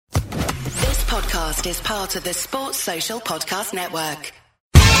podcast is part of the Sports Social Podcast Network.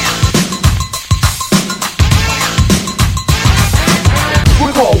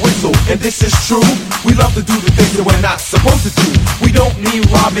 We're called Whistle, and this is true. We love to do the things that we're not supposed to do. We don't mean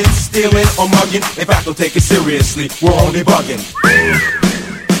robbing, stealing, or mugging. In fact, don't take it seriously. We're only bugging.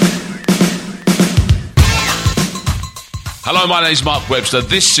 Hello, my name's Mark Webster.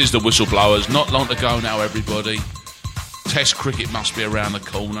 This is the Whistleblowers. Not long to go now, everybody. Test cricket must be around the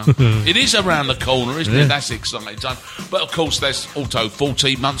corner. It is around the corner, isn't it? That's exciting. But, of course, there's also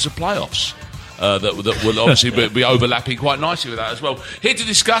 14 months of playoffs. That will obviously be overlapping quite nicely with that as well. Here to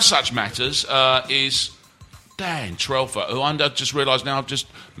discuss such matters is Dan Trelfer, who I just realised now I've just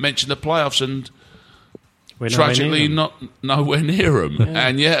mentioned the playoffs and we're tragically nowhere near them. Yeah.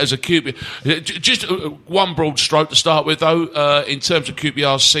 And as a QPR, just one broad stroke to start with though, in terms of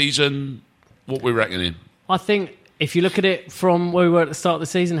QPR's season, what we're reckoning? I think if you look at it from where we were at the start of the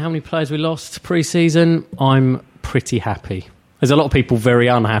season, how many players we lost pre-season, I'm pretty happy. There's a lot of people very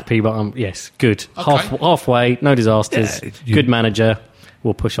unhappy, but yes, good. Okay. Halfway, no disasters, good manager.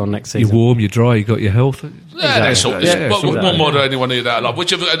 We'll push on next season. You're warm, you're dry, you got your health. What more do anyone need that? Like,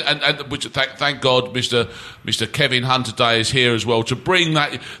 which thank God, Mr. Kevin Hunter Day is here as well to bring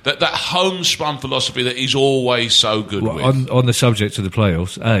that homespun philosophy that he's always so good with. On the subject of the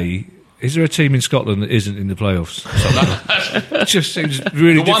playoffs, is there a team in Scotland that isn't in the playoffs? It just seems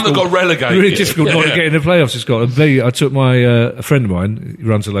really difficult. The one that got relegated. Really difficult not to get in the playoffs in Scotland. I took a friend of mine, he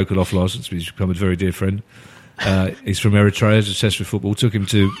runs a local off licence, he's become a very dear friend. He's from Eritrea, he's obsessed with football. Took him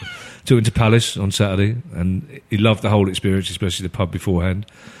to Palace on Saturday, and he loved the whole experience, especially the pub beforehand.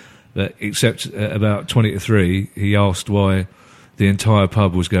 Except about 20 to 3, he asked why the entire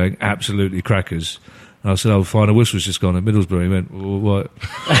pub was going absolutely crackers. And I said, Final Whistle's just gone at Middlesbrough. He went, well, what?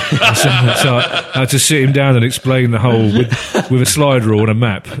 So I had to sit him down and explain the whole with a slide rule and a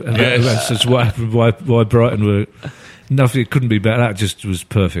map. And that's what happened, why Brighton were... Nothing, it couldn't be better. That just was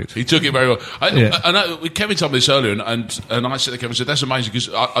perfect. He took it very well. Kevin told me this earlier, and I said to Kevin, said, that's amazing, because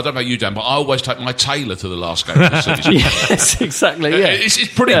I don't know about you, Dan, but I always take my tailor to the last game of the season. Yes, exactly, yeah. It's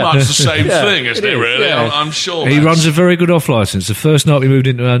pretty much the same thing, isn't it, really? Yeah. I'm sure. He runs a very good off-licence. The first night we moved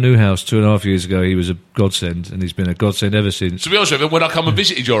into our new house 2.5 years ago, he was a godsend, and he's been a godsend ever since. To be honest with you, when I come and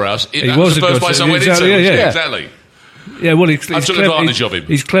visited your house, that was the first place I went into. Exactly. Yeah, well, I took advantage of him.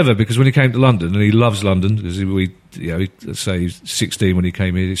 He's clever because when he came to London, and he loves London, because let's say he was 16 when he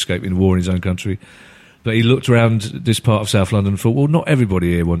came here, escaping the war in his own country. But he looked around this part of South London and thought, well, not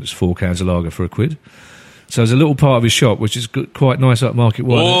everybody here wants 4 cans of lager for £1. So there's a little part of his shop which is quite nice up Market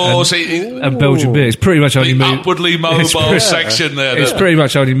One and Belgian beer. It's pretty much only me. Upwardly mobile section there. It's pretty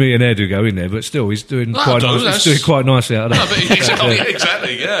much only me and Ed who go in there, but still, he's doing quite nicely out of that.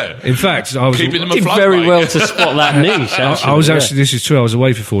 Exactly, yeah. In fact, I was keeping them afloat, very well to spot that niche. I was actually, this is true, I was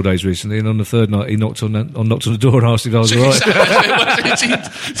away for 4 days recently, and on the third night he knocked on the door and asked if I was all right.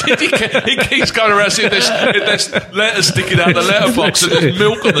 He keeps going around seeing there's letters sticking out the letterbox and there's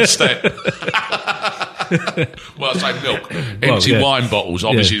milk on the step. Well, I say milk. Empty wine bottles,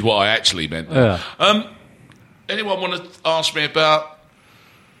 obviously, is what I actually meant. Yeah. Anyone want to ask me about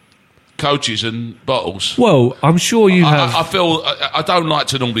coaches and bottles? Well, I'm sure you have. I feel I don't like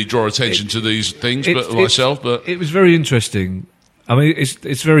to normally draw attention to these things, but it was very interesting. I mean,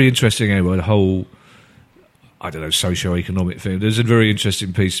 it's very interesting anyway. The whole, I don't know, socio-economic thing. There's a very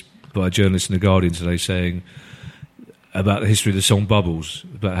interesting piece by a journalist in the Guardian today saying about the history of the song Bubbles,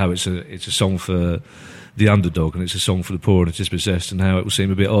 about how it's a song for the underdog and it's a song for the poor and the dispossessed, and how it will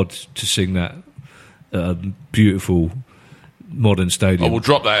seem a bit odd to sing that beautiful modern stadium. I will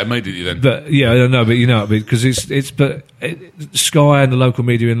drop that immediately then. But yeah, I don't know, but you know, because Sky and the local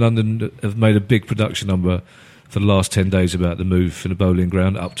media in London have made a big production number for the last 10 days about the move for the bowling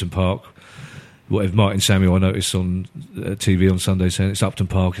ground, Upton Park. Whatever Martin Samuel I noticed on TV on Sunday saying it's Upton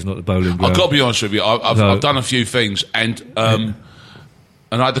Park, it's not the bowling ground. I've got to be honest with you, I've done a few things, and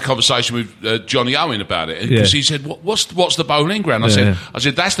I had the conversation with Johnny Owen about it, because he said, "What's the bowling ground?" I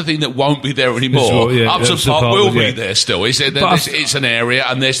said, "That's the thing that won't be there anymore. Upton Park will be there still." He said, "It's an area,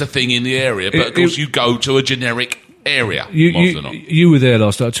 and there's the thing in the area, but of course you go to a generic area." You were there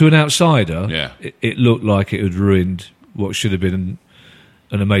last night. To an outsider, it looked like it had ruined what should have been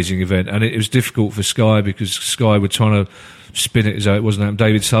an amazing event, and it was difficult for Sky because Sky were trying to spin it as though it wasn't happening.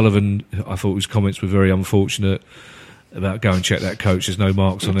 David Sullivan, I thought his comments were very unfortunate about go and check that coach, there's no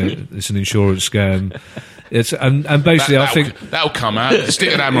marks on it, it's an insurance scam. And basically I think that'll come out,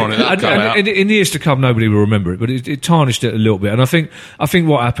 stick an hammer on it, that'll come out. In the years to come nobody will remember it, but it tarnished it a little bit, and I think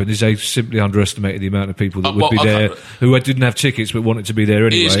what happened is they simply underestimated the amount of people that would be there who didn't have tickets but wanted to be there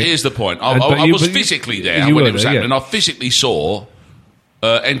anyway. Here's the point. I was physically there when it was happening, and I physically saw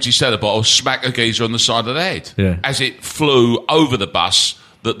empty Stella bottle smacked a geezer on the side of the head Yeah. as it flew over the bus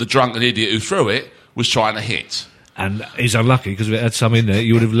that the drunken idiot who threw it was trying to hit. And he's unlucky because if it had some in there,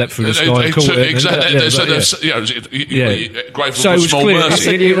 you would have leapt through the sky and caught it. Exactly. Grateful for small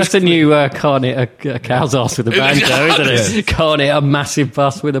mercy. That's a new can't hit a cow's arse with a banjo, isn't it? Can't hit a massive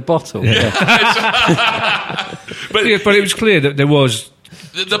bus with a bottle. But it was clear that there was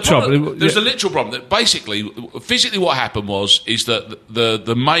the problem, there's a literal problem. That basically, physically, what happened is that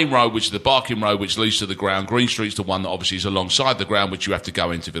the main road, which is the Barking Road, which leads to the ground, Green Street's the one that obviously is alongside the ground, which you have to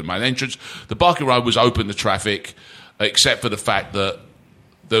go into for the main entrance. The Barking Road was open to traffic, except for the fact that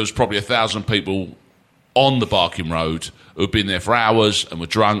there was probably 1,000 people on the Barking Road who had been there for hours and were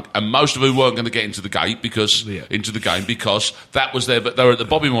drunk, and most of whom weren't going to get into the game because that was there. But they were at the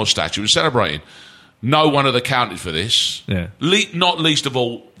Bobby Moore statue and celebrating. No one had accounted for this. Yeah. Not least of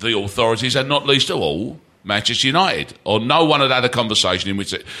all the authorities, and not least of all Manchester United. Or no one had a conversation in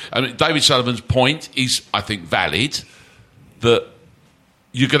which... David Sullivan's point is, I think, valid, that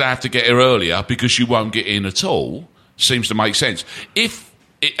you're going to have to get here earlier because you won't get in at all. Seems to make sense. To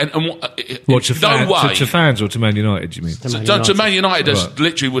fans or to Man United, you mean? To Man United,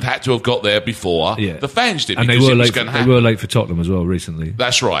 literally would have to have got there before the fans did. And they were late. They were late for Tottenham as well recently.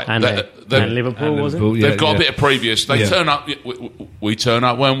 That's right. And Liverpool, was it? They've got a bit of previous. They turn up. We turn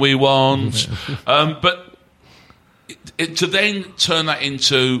up when we want. But to then turn that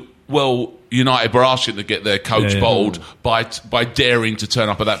into, well, United were asking to get their coach bottled by daring to turn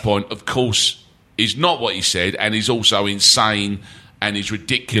up at that point. Of course, is not what he said, and he's also insane. And he's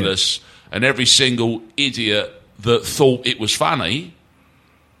ridiculous, and every single idiot that thought it was funny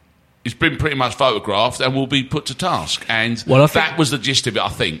has been pretty much photographed and will be put to task. And that was the gist of it, I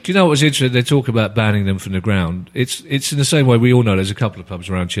think. Do you know what was interesting? They talk about banning them from the ground. It's in the same way we all know there's a couple of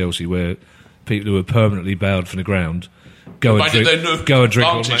pubs around Chelsea where people who are permanently banned from the ground go and drink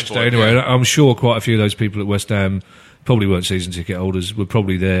on match day anyway. Yeah. I'm sure quite a few of those people at West Ham probably weren't season ticket holders, were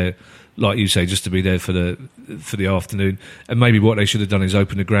probably there, like you say, just to be there for the afternoon. And maybe what they should have done is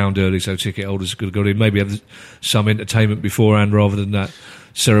open the ground early so ticket holders could have got in. Maybe have some entertainment beforehand rather than that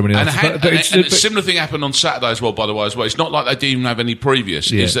ceremony. And a similar thing happened on Saturday as well, by the way, as well. It's not like they didn't even have any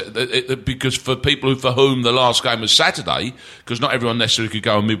previous. Yeah. Because for people for whom the last game was Saturday, because not everyone necessarily could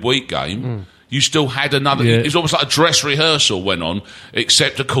go a midweek game, you still had another... Yeah. It's almost like a dress rehearsal went on,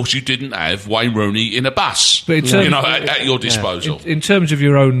 except, of course, you didn't have Wayne Rooney in a bus, at your disposal. In terms of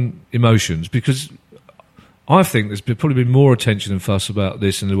your own emotions, because I think there's probably been more attention and fuss about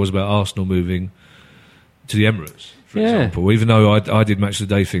this than there was about Arsenal moving to the Emirates, for example, even though I did Match of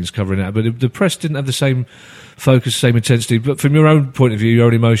the Day things covering that. But the press didn't have the same focus, same intensity. But from your own point of view, your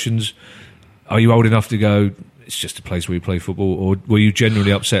own emotions, are you old enough to go... It's just a place where you play football, or were you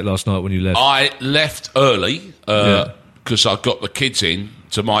genuinely upset last night when you left? I left early because I got the kids in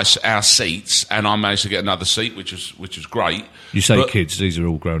to our seats, and I managed to get another seat, which was great. You say kids; these are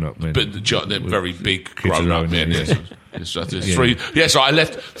all grown up men, but they're very big grown up men. Three. Yes, I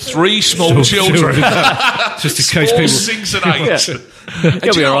left 3 small children, just in case people 6 and 8.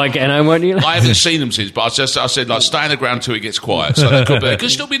 You'll be all right getting home, won't you? I haven't seen them since, but I said like stay on the ground till it gets quiet. So they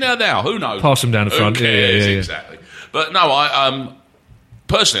could still be there now. Who knows? Pass them down the front. Who cares? Exactly. But no, I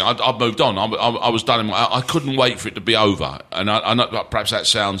personally, I've moved on. I was done. I couldn't wait for it to be over. And I know perhaps that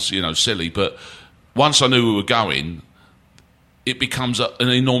sounds silly, but once I knew we were going, it becomes an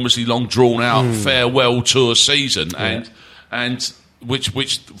enormously long, drawn out farewell tour season, and which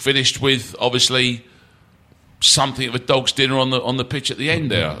finished with obviously something of a dog's dinner on the pitch at the end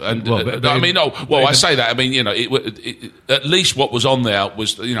there. And I say that. I mean, at least what was on there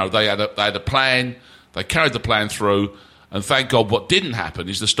was they had a plan. They carried the plan through. And thank God what didn't happen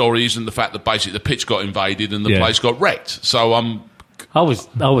is the story isn't the fact that basically the pitch got invaded and the place got wrecked. So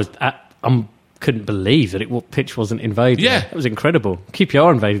couldn't believe that pitch wasn't invaded. Yeah. It was incredible.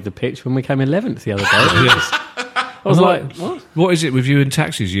 QPR invaded the pitch when we came 11th the other day. I was like, what? What is it with you in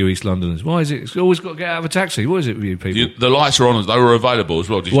taxis, you East Londoners? Why is it? It's always got to get out of a taxi. What is it with you people? The lights are on. They were available as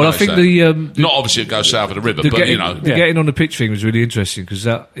well. Did you I think that? Not obviously it goes south of the river, but The getting on the pitch thing was really interesting because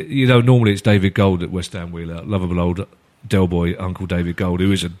normally it's David Gold at West Ham Wheeler, lovable old Del Boy, Uncle David Gold,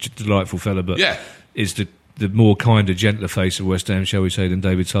 who is a delightful fella, but is the more kinder, gentler face of West Ham, shall we say, than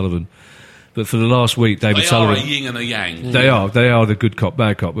David Sullivan. But for the last week, David Sullivan... They are a yin and a yang. They are the good cop,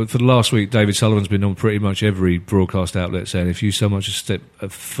 bad cop. But for the last week, David Sullivan's been on pretty much every broadcast outlet saying if you so much as step a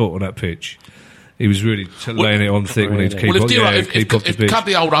foot on that pitch... He was really laying it on thick when he'd keep off the pitch. If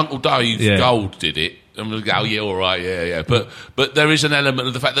the old Uncle Dave Gold did it, I'm going to go, yeah, all right, yeah. But there is an element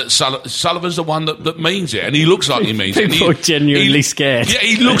of the fact that Sullivan's the one that means it, and he looks like he means it. People are genuinely scared. Yeah,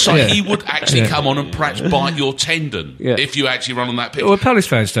 he looks like he would actually come on and perhaps bite your tendon if you actually run on that pitch. Well, Palace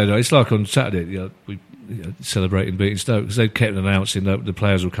fans say that. It's like on Saturday, we celebrating beating Stoke, because they kept announcing that the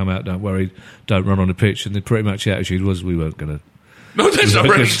players will come out, don't worry, don't run on the pitch, and pretty much the attitude was we weren't going to. No, there's no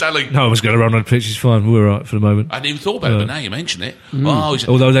really selling. No one was going to run on the pitch. It's fine. We're all right for the moment. I hadn't even thought about it, but now you mention it.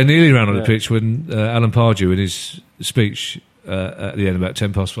 Although they nearly ran on the pitch when Alan Pardew, in his speech at the end, about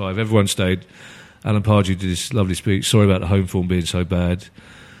 5:10, everyone stayed. Alan Pardew did this lovely speech. Sorry about the home form being so bad.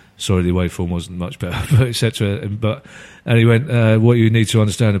 Sorry the away form wasn't much better, etc. And he went, what you need to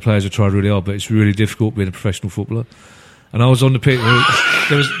understand, the players have tried really hard, but it's really difficult being a professional footballer. And I was on the pitch.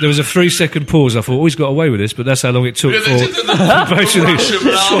 There was a 3-second pause. I thought, he's got away with this, but that's how long it took for basically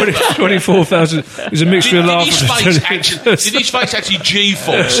 24,000. It was a mixture of laughter. Did his face actually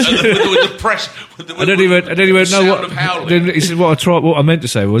G-force with the press? And then he went, no, what? Then he said, what I meant to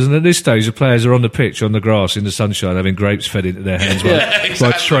say was, and at this stage, the players are on the pitch, on the grass, in the sunshine, having grapes fed into their hands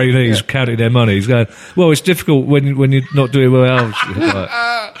by trainees, counting their money. He's going, well, it's difficult when you're not doing well.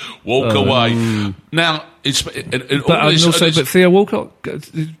 Walk away. Now, but Theo Walcott,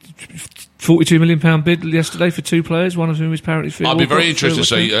 £42 million bid yesterday for 2 players, one of whom is apparently Theo Walcott. I'd be very interested to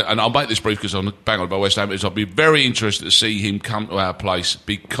see, and I'll make this brief because I'm bang on by West Ham, I'll be very interested to see him come to our place,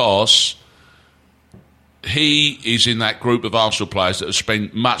 because he is in that group of Arsenal players that have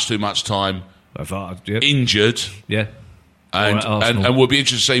spent much too much time injured. Yeah. And we'll be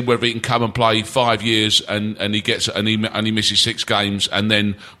interested to see whether he can come and play 5 years and he misses 6 games, and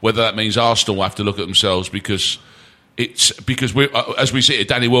then whether that means Arsenal will have to look at themselves because we as we see it,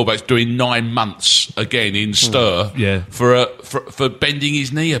 Danny Welbeck's doing 9 months again in stir for bending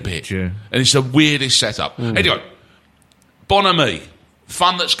his knee a bit, and it's the weirdest setup. Anyway, Bonhomie,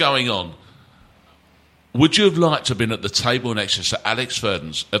 fun that's going on. Would you have liked to have been at the table next to Sir Alex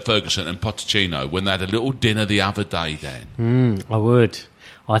Ferguson and Pochettino when they had a little dinner the other day, Dan? I would.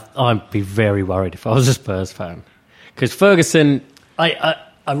 I'd be very worried if I was a Spurs fan, because Ferguson. I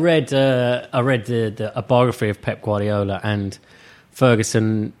read a biography of Pep Guardiola, and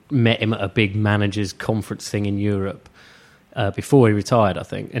Ferguson met him at a big managers' conference thing in Europe before he retired, I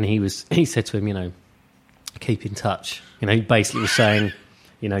think, and he said to him, keep in touch. He basically was saying,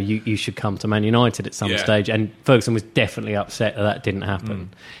 you should come to Man United at some stage. And Ferguson was definitely upset that didn't happen.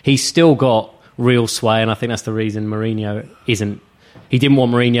 He's still got real sway, and I think that's the reason Mourinho isn't. He didn't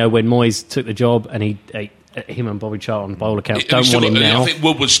want Mourinho when Moyes took the job, and him and Bobby Charlton, by all accounts, don't want him now. I think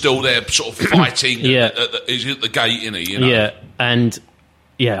Wood was still there, sort of fighting. He's at the gate, isn't he? Yeah, and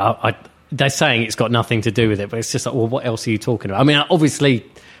they're saying it's got nothing to do with it, but it's just like, well, what else are you talking about? I mean, obviously,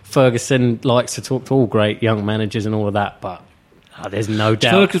 Ferguson likes to talk to all great young managers and all of that, but. There's no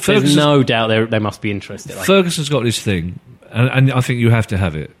doubt. There's no doubt they must be interested. Ferguson's got this thing, and I think you have to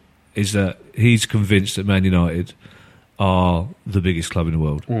have it. Is that he's convinced that Man United are the biggest club in the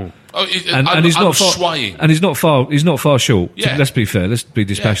world, and he's not far, swaying, and he's not far short. Yeah. Let's be fair. Let's be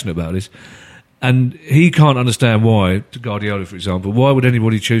dispassionate about this. And he can't understand why, to Guardiola, for example, why would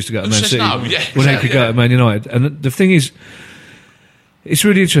anybody choose to go to Man City when they could go to Man United? And the thing is. It's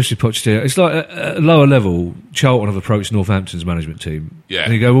really interesting, Pochettino. It's like at a lower level, Charlton have approached Northampton's management team. Yeah.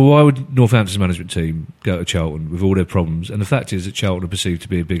 And you go, well, why would Northampton's management team go to Charlton with all their problems? And the fact is that Charlton are perceived to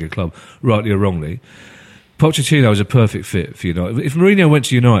be a bigger club, rightly or wrongly. Pochettino is a perfect fit for United. If Mourinho went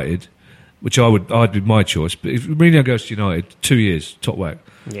to United, which I'd be my choice, but if Mourinho goes to United, 2 years, top whack.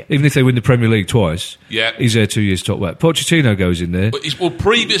 Yeah. Even if they win the Premier League twice, he's there 2 years top whack. Pochettino goes in there. Well,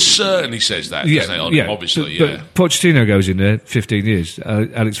 previous certainly says that, doesn't it? Obviously, but Pochettino goes in there 15 years.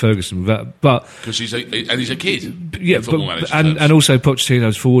 Alex Ferguson, but because he's a kid. Yeah, and also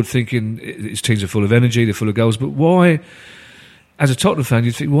Pochettino's forward thinking. His teams are full of energy, they're full of goals. But why, as a Tottenham fan,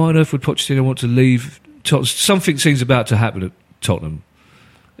 you'd think, why on earth would Pochettino want to leave? Something seems about to happen at Tottenham.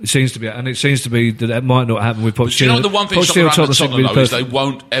 It seems to be that might not happen with Pochettino. Do you know the one thing Tottenham is they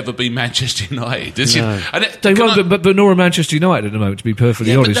won't ever be Manchester United. They won't, but nor are Manchester United at the moment, to be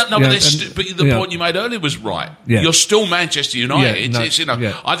perfectly honest. But the point you made earlier was right. Yeah. You're still Manchester United.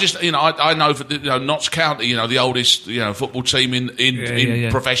 I know for Notts County, the oldest football team in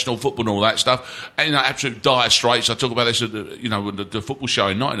professional football and all that stuff. And absolute dire straits. I talk about this at the football show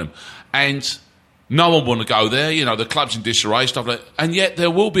in Nottingham, and. No one want to go there, the club's in disarray, stuff like that. And yet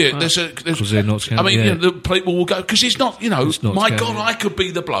there will be the people will go, because it's not, God, I could be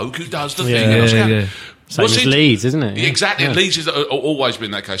the bloke who does the thing. Same as Leeds, isn't it? Exactly. Yeah. Leeds has always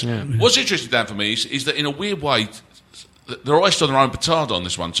been that case. Yeah. What's interesting, Dan, for me is that in a weird way, they're always on their own petard on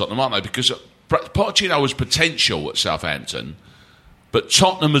this one, Tottenham, aren't they? Because Pochettino's potential at Southampton But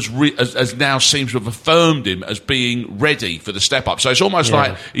Tottenham has now seems to have affirmed him as being ready for the step up. So it's almost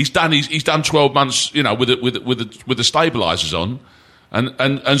like he's done 12 months, with the stabilisers on,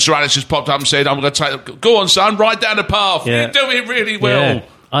 and Sir Alex has popped up and said, "I'm going to go on, son, right down the path. Yeah. You're doing really well." Yeah.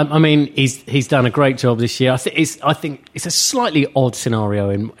 I mean, he's done a great job this year. I think it's a slightly odd scenario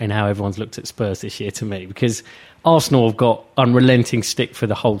in how everyone's looked at Spurs this year to me, because Arsenal have got unrelenting stick for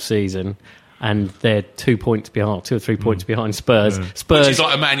the whole season. And they're 2 or 3 points behind Spurs. Yeah. Spurs, which is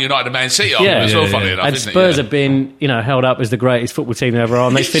like a Man United and Man City argument as well, funny enough, and isn't Spurs it? have been, held up as the greatest football team they ever are.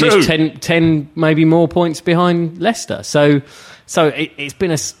 And they finished 10, maybe more points behind Leicester. So it's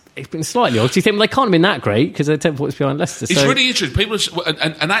been slightly odd. Do you think they can't have been that great because they're 10 points behind Leicester? It's really interesting. People,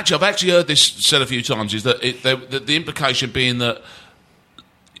 and actually, I've actually heard this said a few times. Is that the implication being that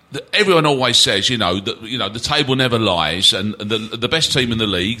everyone always says, the table never lies, and the best team in the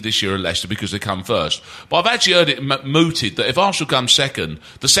league this year are Leicester because they come first. But I've actually heard it mooted that if Arsenal come second,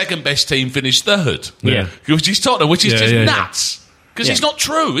 the second best team finished third. Yeah, which is Tottenham, which is just nuts. Because it's not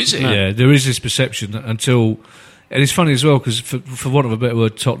true, is it? Yeah, there is this perception until, and it's funny as well because for want of a better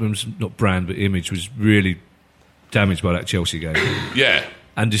word, Tottenham's not brand but image was really damaged by that Chelsea game. Yeah,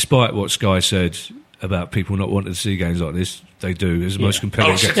 and despite what Sky said about people not wanting to see games like this, they do. It was the most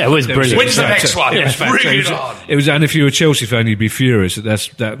compelling game. Yeah, it was brilliant. When's the next one? It was fantastic. It was, and if you're a Chelsea fan, you'd be furious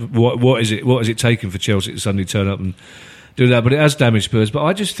what is it taking for Chelsea to suddenly turn up and do that? But it has damaged Spurs. But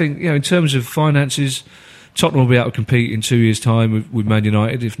I just think, in terms of finances, Tottenham will be able to compete in 2 years' time with Man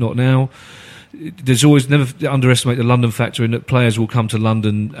United, if not now. There's always never underestimate the London factor in that players will come to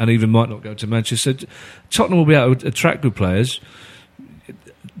London and even might not go to Manchester. Tottenham will be able to attract good players.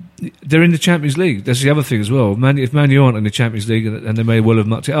 They're in the Champions League. That's the other thing as well. If Man U aren't in the Champions League, and they may well have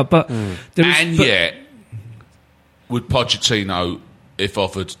mucked it up, yet, would Pochettino, if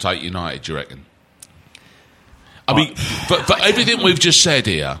offered, to take United? Do you reckon? I mean, for everything we've just said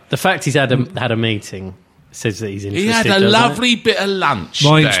here, the fact he's had a meeting says that he's interested. He had a lovely bit of lunch.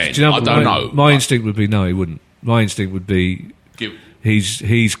 I don't know. My instinct would be no, he wouldn't. My instinct would be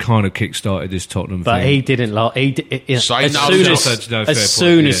he's kind of kick-started this Tottenham but thing. he didn't like. As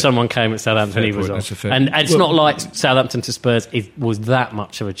soon as someone came at Southampton, he was off. And it's not like Southampton to Spurs. It was that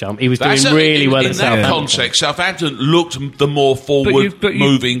much of a jump. He was doing really well at Southampton. In that context, Southampton looked the more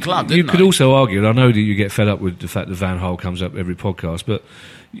forward-moving club. You could also argue, and I know that you get fed up with the fact that Van Gaal comes up every podcast, but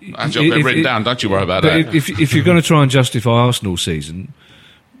I've got it written down. Don't you worry about that. If you're going to try and justify Arsenal's season,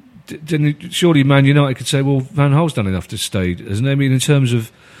 then surely Man United could say, well, Van Gaal's done enough to stay, hasn't he? I mean, in terms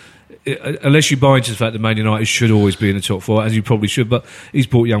of, unless you buy into the fact that Man United should always be in the top four, as you probably should, but he's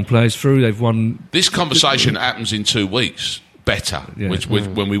brought young players through, they've won. This conversation happens in 2 weeks, better,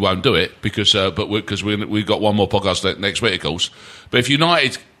 when we won't do it, because we've got one more podcast next week, of course. But if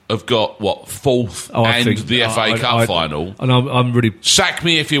United have got, fourth the FA Cup final, and I'm really... Sack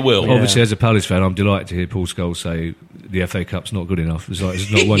me if you will. Obviously, as a Palace fan, I'm delighted to hear Paul Scholes say the FA Cup's not good enough. It's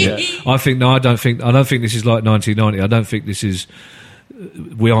not one yet. I don't think this is like 1990. I don't think this is.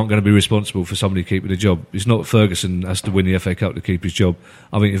 We aren't going to be responsible for somebody keeping a job. It's not Ferguson has to win the FA Cup to keep his job.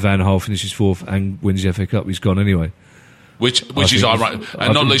 I think if Van Gaal finishes fourth and wins the FA Cup, he's gone anyway. Which is ironic,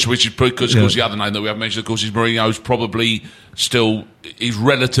 and not least which is because, of course, the other name that we haven't mentioned, of course, is Mourinho's probably still is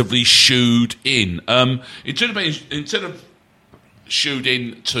relatively shoed in. Instead of shoed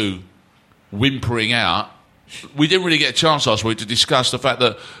in to whimpering out, we didn't really get a chance last week to discuss the fact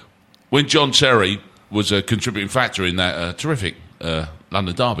that when John Terry was a contributing factor in that terrific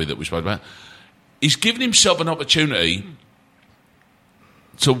London derby that we spoke about, he's given himself an opportunity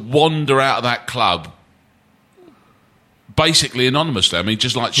to wander out of that club basically anonymously. I mean,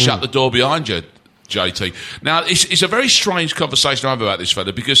 just like shut the door behind you, JT. Now, it's a very strange conversation I have about this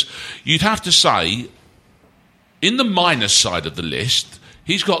fella, because you'd have to say, in the minus side of the list,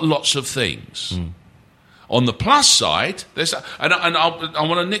 he's got lots of things. On the plus side, I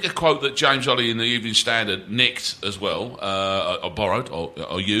want to nick a quote that James Ollie in the Evening Standard nicked as well, or borrowed,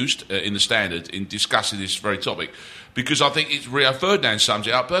 or used in the Standard in discussing this very topic, because I think Rio Ferdinand sums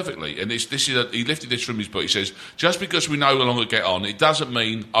it up perfectly. And he lifted this from his book. He says, just because we no longer get on, it doesn't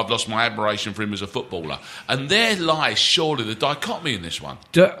mean I've lost my admiration for him as a footballer. And there lies surely the dichotomy in this one.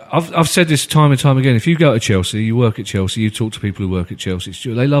 I've said this time and time again. If you go to Chelsea, you work at Chelsea, you talk to people who work at Chelsea,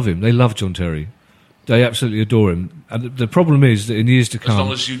 they love him. They love John Terry. They absolutely adore him. And the problem is that in years to come... As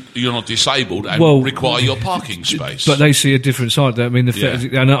long as you're not disabled and require your parking space. But they see a different side. I mean,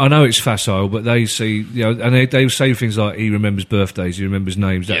 I know it's facile, but they see... and they say things like, he remembers birthdays, he remembers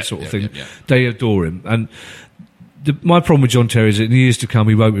names, that sort of thing. Yeah. They adore him. And my problem with John Terry is that in years to come,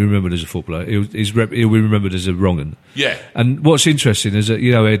 he won't be remembered as a footballer. He'll be remembered as a wrong-un. Yeah. And what's interesting is that,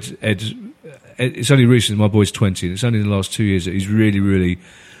 it's only recently, my boy's 20, and it's only in the last 2 years that he's really, really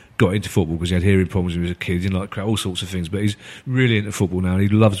got into football because he had hearing problems when he was a kid. He didn't like crowd, all sorts of things, but he's really into football now, and he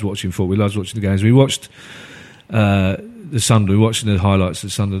loves watching football. He loves watching the games. We watched the Sunderland, watching the highlights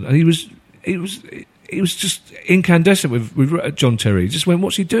of Sunderland, and he was just incandescent with John Terry. He just went,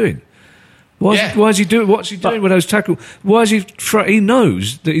 what's he doing? Why is he doing? What's he doing with those tackles? Why is he? He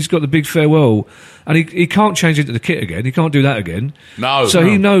knows that he's got the big farewell, and he can't change into the kit again. He can't do that again. No. So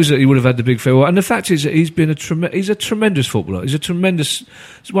he knows that he would have had the big farewell. And the fact is that he's a tremendous footballer. He's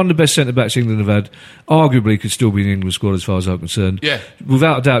one of the best centre backs England have had. Arguably, could still be in the England squad as far as I'm concerned. Yeah.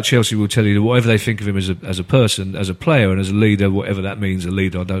 Without a doubt, Chelsea will tell you that whatever they think of him as a person, as a player, and as a leader, whatever that means, a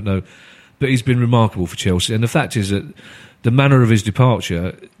leader, I don't know. But he's been remarkable for Chelsea. And the fact is that the manner of his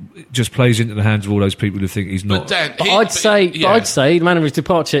departure just plays into the hands of all those people who think he's not. I'd say the manner of his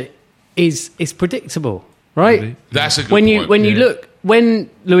departure is predictable, right? Maybe. That's a good point. When you look, when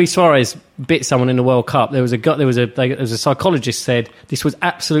Luis Suarez bit someone in the World Cup, there was a psychologist said this was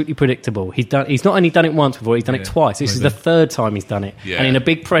absolutely predictable. He's not only done it once before, he's done it twice. This is the third time he's done it, and in a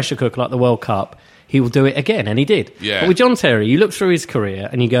big pressure cooker like the World Cup, he will do it again, and he did. Yeah. But with John Terry, you look through his career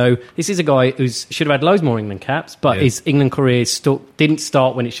and you go, this is a guy who should have had loads more England caps, but his England career didn't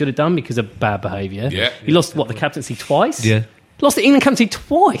start when it should have done because of bad behaviour. Yeah. He lost, the captaincy twice? Yeah. Lost the England captaincy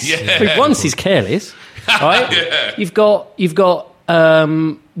twice. Yeah. Once he's careless, right? Yeah. You've got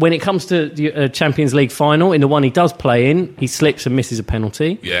when it comes to the Champions League final, in the one he does play in, he slips and misses a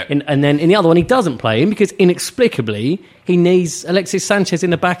penalty. Yeah. And then in the other one, he doesn't play in because inexplicably he needs Alexis Sanchez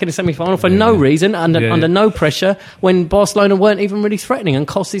in the back in the semi-final for no reason, under no pressure, when Barcelona weren't even really threatening and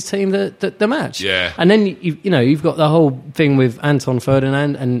cost his team the match. Yeah. And then you've got the whole thing with Anton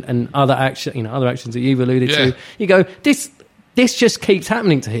Ferdinand and other actions that you've alluded to. You go, this just keeps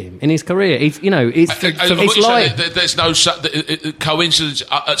happening to him in his career. It's like there's no coincidence.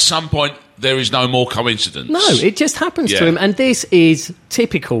 At some point, there is no more coincidence. No, it just happens to him, and this is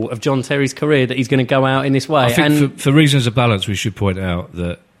typical of John Terry's career that he's going to go out in this way. I think for reasons of balance, we should point out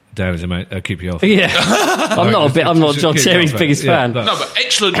that Dan is a keep you off. Yeah, I'm not John Terry's biggest fan. No, but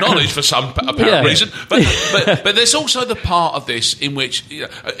excellent knowledge for some apparent reason. But there's also the part of this in which,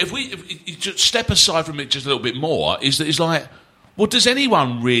 if you just step aside from it just a little bit more, is that it's like, well, does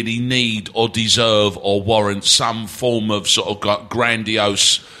anyone really need or deserve or warrant some form of sort of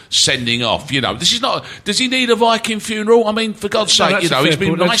grandiose sending off? This is not. Does he need a Viking funeral? I mean, for God's sake, he's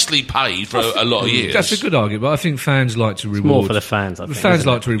been nicely paid for a lot of years. That's a good argument, but I think fans like to reward. It's more for the fans. I think, fans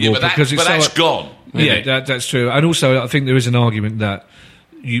like to reward because that's gone. Yeah, that's true. And also, I think there is an argument that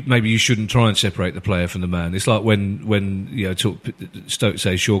maybe you shouldn't try and separate the player from the man. It's like when Stoke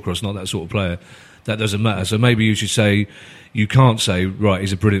say Shawcross, not that sort of player. That doesn't matter. So maybe you should say, you can't say, right,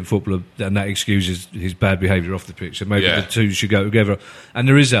 he's a brilliant footballer, and that excuses his bad behaviour off the pitch. So maybe the two should go together. And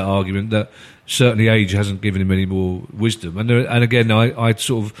there is that argument that certainly age hasn't given him any more wisdom. And again, I'm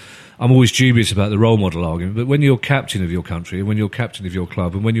always dubious about the role model argument, but when you're captain of your country, and when you're captain of your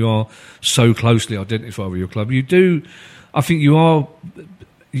club, and when you are so closely identified with your club, I think you are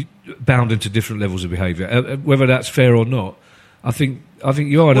bound into different levels of behaviour. Whether that's fair or not, I think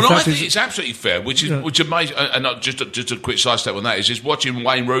you are. Well, I think it's absolutely fair, which amazing. And just a quick side step on that is just watching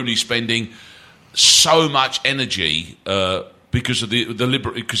Wayne Rooney spending so much energy because of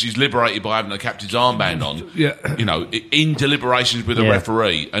because he's liberated by having a captain's armband on. In deliberations with a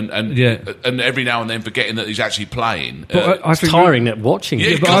referee, and every now and then forgetting that he's actually playing. But I it's think tiring at watching.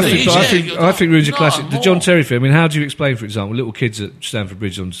 I think Rooney's a classic. The John Terry thing. I mean, how do you explain, for example, little kids at Stamford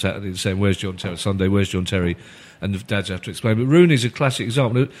Bridge on Saturday saying, "Where's John Terry?" Sunday, "Where's John Terry?" And the dads have to explain. But Rooney's a classic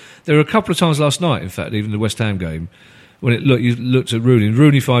example. There were a couple of times last night, in fact, even the West Ham game, when you looked at Rooney. And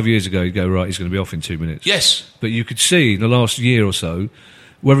Rooney 5 years ago, you'd go, right, he's going to be off in 2 minutes. Yes. But you could see in the last year or so,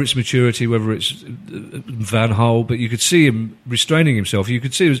 whether it's maturity, whether it's Van Gaal, but you could see him restraining himself. You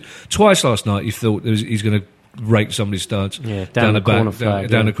could see it was twice last night you thought he's going to rake somebody's studs down the corner flag.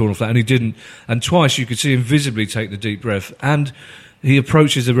 Down the corner flag, and he didn't. And twice you could see him visibly take the deep breath. And he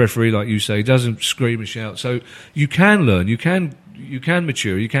approaches the referee, like you say. He doesn't scream and shout. So you can learn. You can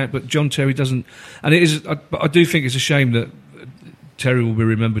mature. You can. But John Terry doesn't. And it is. I do think it's a shame that Terry will be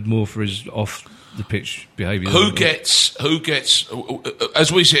remembered more for his off the pitch behaviour. Who gets?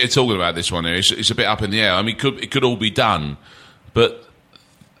 As we sit here talking about this one here, it's a bit up in the air. I mean, it could all be done, but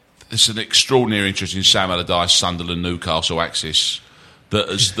it's an extraordinary interest in Sam Allardyce, Sunderland, Newcastle axis that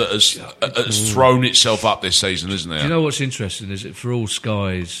has thrown itself up this season, isn't there? Do you know what's interesting is that for all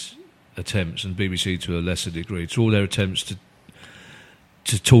Sky's attempts, and BBC to a lesser degree, to all their attempts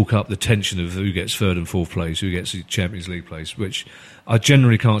to talk up the tension of who gets third and fourth place, who gets the Champions League place, which I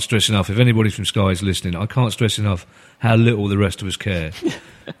generally can't stress enough. If anybody from Sky is listening, I can't stress enough how little the rest of us care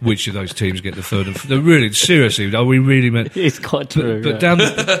which of those teams get the third and fourth. Really, seriously, are we really meant? It's quite true. But down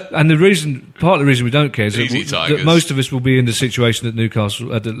and part of the reason we don't care is that most of us will be in the situation that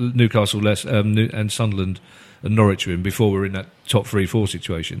Newcastle, and Sunderland and Norwich are in before we're in that top 3-4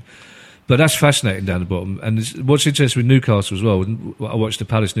 situation. But that's fascinating down the bottom. And what's interesting with Newcastle as well, I watched the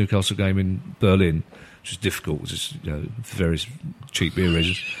Palace Newcastle game in Berlin, which is difficult, just for various cheap beer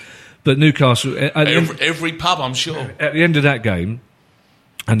reasons. But Newcastle, every pub, I'm sure. At the end of that game,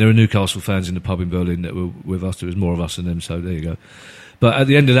 and there are Newcastle fans in the pub in Berlin that were with us. There was more of us than them, so there you go. But at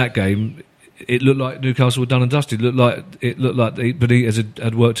the end of that game, it looked like Newcastle were done and dusted. It looked like Benitez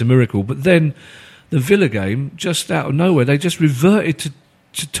had worked a miracle. But then the Villa game, just out of nowhere, they just reverted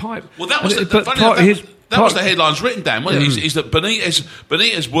to type. Well, that was was the headlines written down, wasn't it? Is that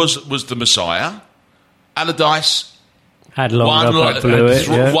Benitez was the Messiah. Allardyce had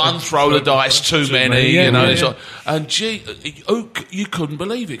one throw of the dice, too many, and you couldn't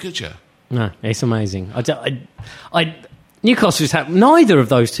believe it, could you? No, it's amazing. Newcastle's neither of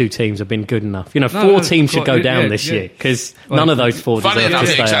those two teams have been good enough. Four teams should go down this year because none of those four deserve to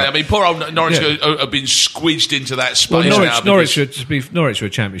stay up. I mean, poor old Norwich have been squeezed into that space. Well, Norwich are a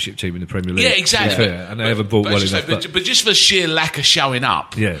championship team in the Premier League. Yeah, exactly. And they haven't bought well enough. But just for sheer lack of showing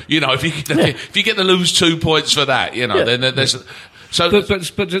up, if you get to lose 2 points for that, then there's. So, but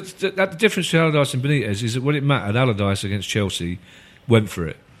the difference between Allardyce and Benitez is that when it mattered, Allardyce against Chelsea went for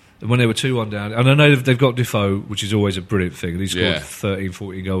it. And when they were 2-1 down, and I know they've got Defoe, which is always a brilliant thing, and he scored 13,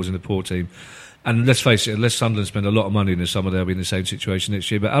 14 goals in the poor team. And let's face it, unless Sunderland spend a lot of money in the summer, they'll be in the same situation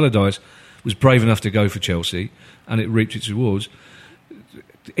next year. But Allardyce was brave enough to go for Chelsea, and it reaped its rewards.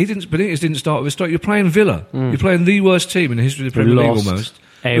 Benitez didn't start with a strike. You're playing Villa. You're playing the worst team in the history of the Premier League almost.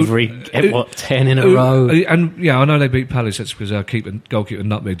 10 in a row. And I know they beat Palace. That's because our goalkeeper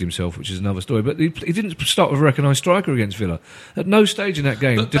nutmegged himself, which is another story. But he didn't start with a recognised striker against Villa. At no stage in that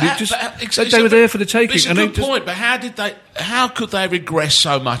game they were there for the taking. It's a good point. But how could they regress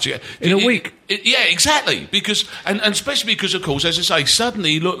so much in a week? Yeah, exactly. Because and especially because, of course, as I say,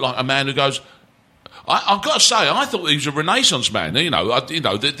 suddenly he looked like a man who goes. I've got to say, I thought he was a Renaissance man. Based on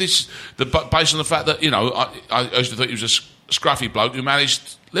the fact that I used to think he was a scruffy bloke who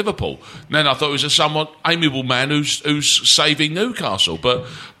managed Liverpool. And then I thought he was a somewhat amiable man who's saving Newcastle. But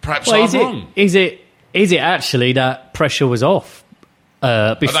perhaps I'm wrong. Is it actually that pressure was off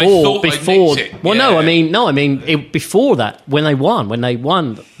before? Before that, when they won,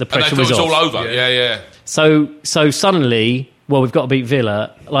 the pressure was off. It was all over. Yeah. So suddenly, we've got to beat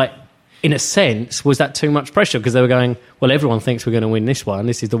Villa. In a sense, was that too much pressure? Because they were going, everyone thinks we're going to win this one.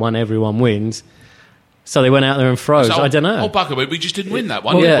 This is the one everyone wins. So they went out there and froze. I don't know. We just didn't win that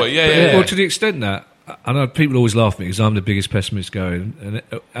one, did we? Yeah. Well, to the extent that, I know people always laugh at me because I'm the biggest pessimist going.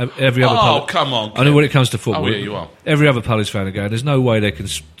 And every other come on. I know when it comes to football. Oh, yeah, you are. Every other Palace fan are going, there's no way they can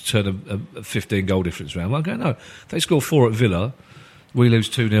turn a 15-goal difference around. I go, no. If they score 4 at Villa, we lose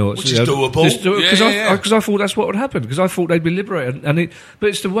 2-0. Which is doable. Because I thought that's what would happen. Because I thought they'd be liberated. But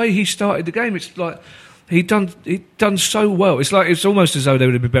it's the way he started the game. It's like he'd done so well. It's almost as though they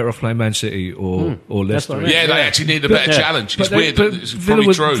would have been better off playing Man City or Leicester. Right. Yeah, they actually need a better challenge. It's weird. It's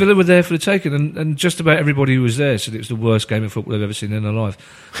probably true. Villa were there for the taking, and just about everybody who was there said it was the worst game of football they've ever seen in their life.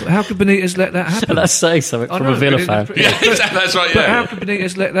 But how could Benitez let that happen? Let's say something from a Villa fan. That's right. But how could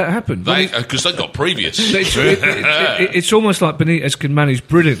Benitez let that happen? Because they've got previous. It's almost like Benitez can manage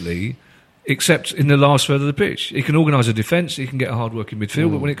brilliantly, except in the last third of the pitch. He can organise a defence, he can get a hard-working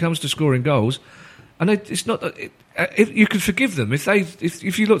midfield, but when it comes to scoring goals, and it's not. If you could forgive them if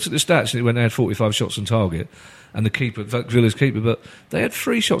you looked at the stats and it went they had 45 shots on target, and the keeper, Villa's keeper, but they had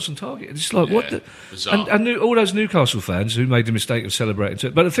 3 shots on target. It's like what? And all those Newcastle fans who made the mistake of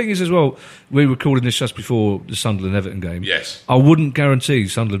celebrating. But the thing is, as well, we were recording this just before the Sunderland Everton game. Yes, I wouldn't guarantee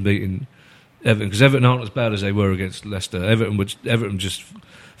Sunderland beating Everton because Everton aren't as bad as they were against Leicester. Everton just,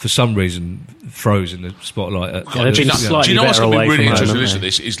 for some reason, froze in the spotlight. Do you know what's going to be really interesting to listen to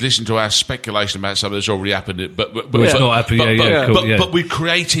this is listen to our speculation about something that's already happened. But it's not happening. But we're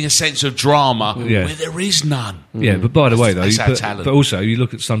creating a sense of drama where there is none. Yeah, but by the way, though, but also you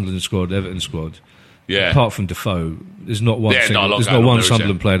look at Sunderland squad, Everton squad. Yeah. Apart from Defoe, there's not one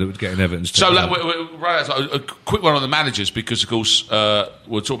Sunderland player that would get an Everton's team. So, a quick one on the managers because, of course,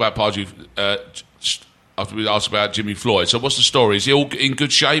 we'll talk about Pardew after we asked about Jimmy Floyd. So what's the story? Is he all in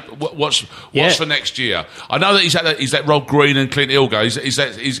good shape? What's for next year? I know that he's that Rob Green and Clint Hill guy.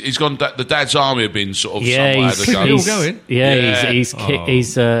 He's gone. The Dad's Army have been sort of somewhere to go. He's going.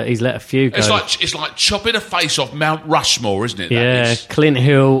 He's let a few go. It's like chopping a face off Mount Rushmore, isn't it? Yeah, Clint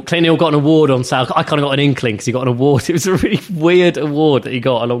Hill got an award on sale. I kind of got an inkling because he got an award. It was a really weird award that he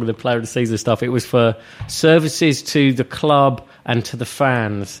got along with the Player of the Season stuff. It was for services to the club and to the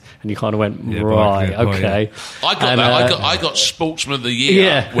fans, and you kind of went, okay. I got that. I got Sportsman of the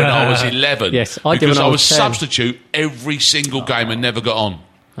Year when I was 11. Yes, because I was 10. substitute every single game and never got on.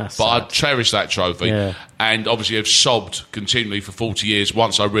 But I cherish that trophy, and obviously have sobbed continually for 40 years.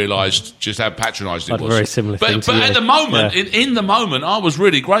 Once I realised just how patronised it was. A very similar thing. But at the moment, in the moment, I was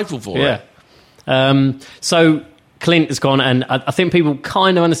really grateful for it. So Clint has gone, and I think people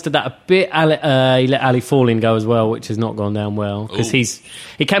kind of understood that a bit. He let Ali Fallin go as well, which has not gone down well because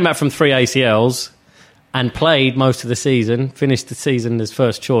he came back from 3 ACLs and played most of the season, finished the season as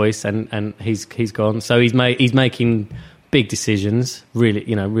first choice, and he's gone. So he's making big decisions,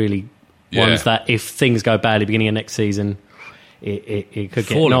 really ones that if things go badly beginning of next season, it could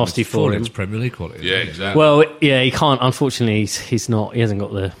get nasty for him. Premier League quality. Yeah, exactly. Well, he can't. Unfortunately, he's not. He hasn't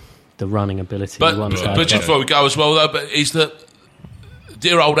got the running ability. But just before we go as well, though, but is that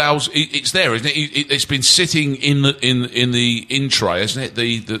dear old Al's? It's there, isn't it? It's been sitting in the in tray, isn't it?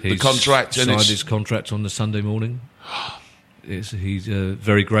 The contract. Signed his contract on the Sunday morning. He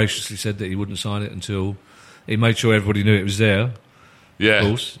very graciously said that he wouldn't sign it until he made sure everybody knew it was there. Yeah, of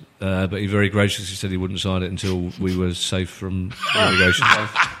course. But he very graciously said he wouldn't sign it until we were safe from relegation,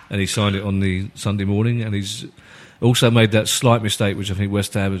 and he signed it on the Sunday morning. And he's also made that slight mistake, which I think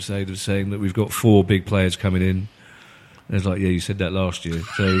West Ham have said, of saying that we've got 4 big players coming in. And it's like, you said that last year.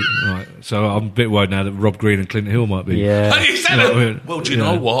 So I'm a bit worried now that Rob Green and Clint Hill might be. Yeah. And he said well, do you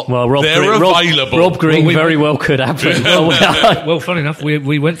know what? Well, they're available. Rob Green very well could happen. Well, funny enough,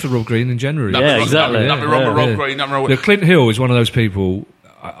 we went for Rob Green in January. Exactly. Nothing wrong with Rob Green. Nothing wrong with Clint Hill is one of those people.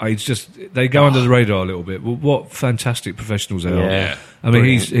 They go under the radar a little bit. Well, what fantastic professionals they are! Yeah. I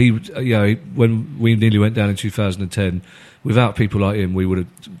mean, when we nearly went down in 2010, without people like him, we would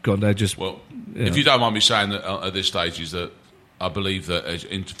have gone there. If you don't mind me saying that at this stage, is that I believe that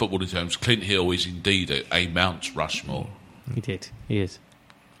in footballing terms, Clint Hill is indeed a Mount Rushmore. He is.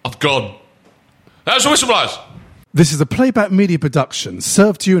 I've gone. That's the Whistleblowers. This is a Playback Media production,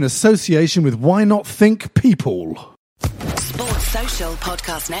 served to you in association with Why Not Think People. Sports Social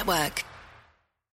Podcast Network.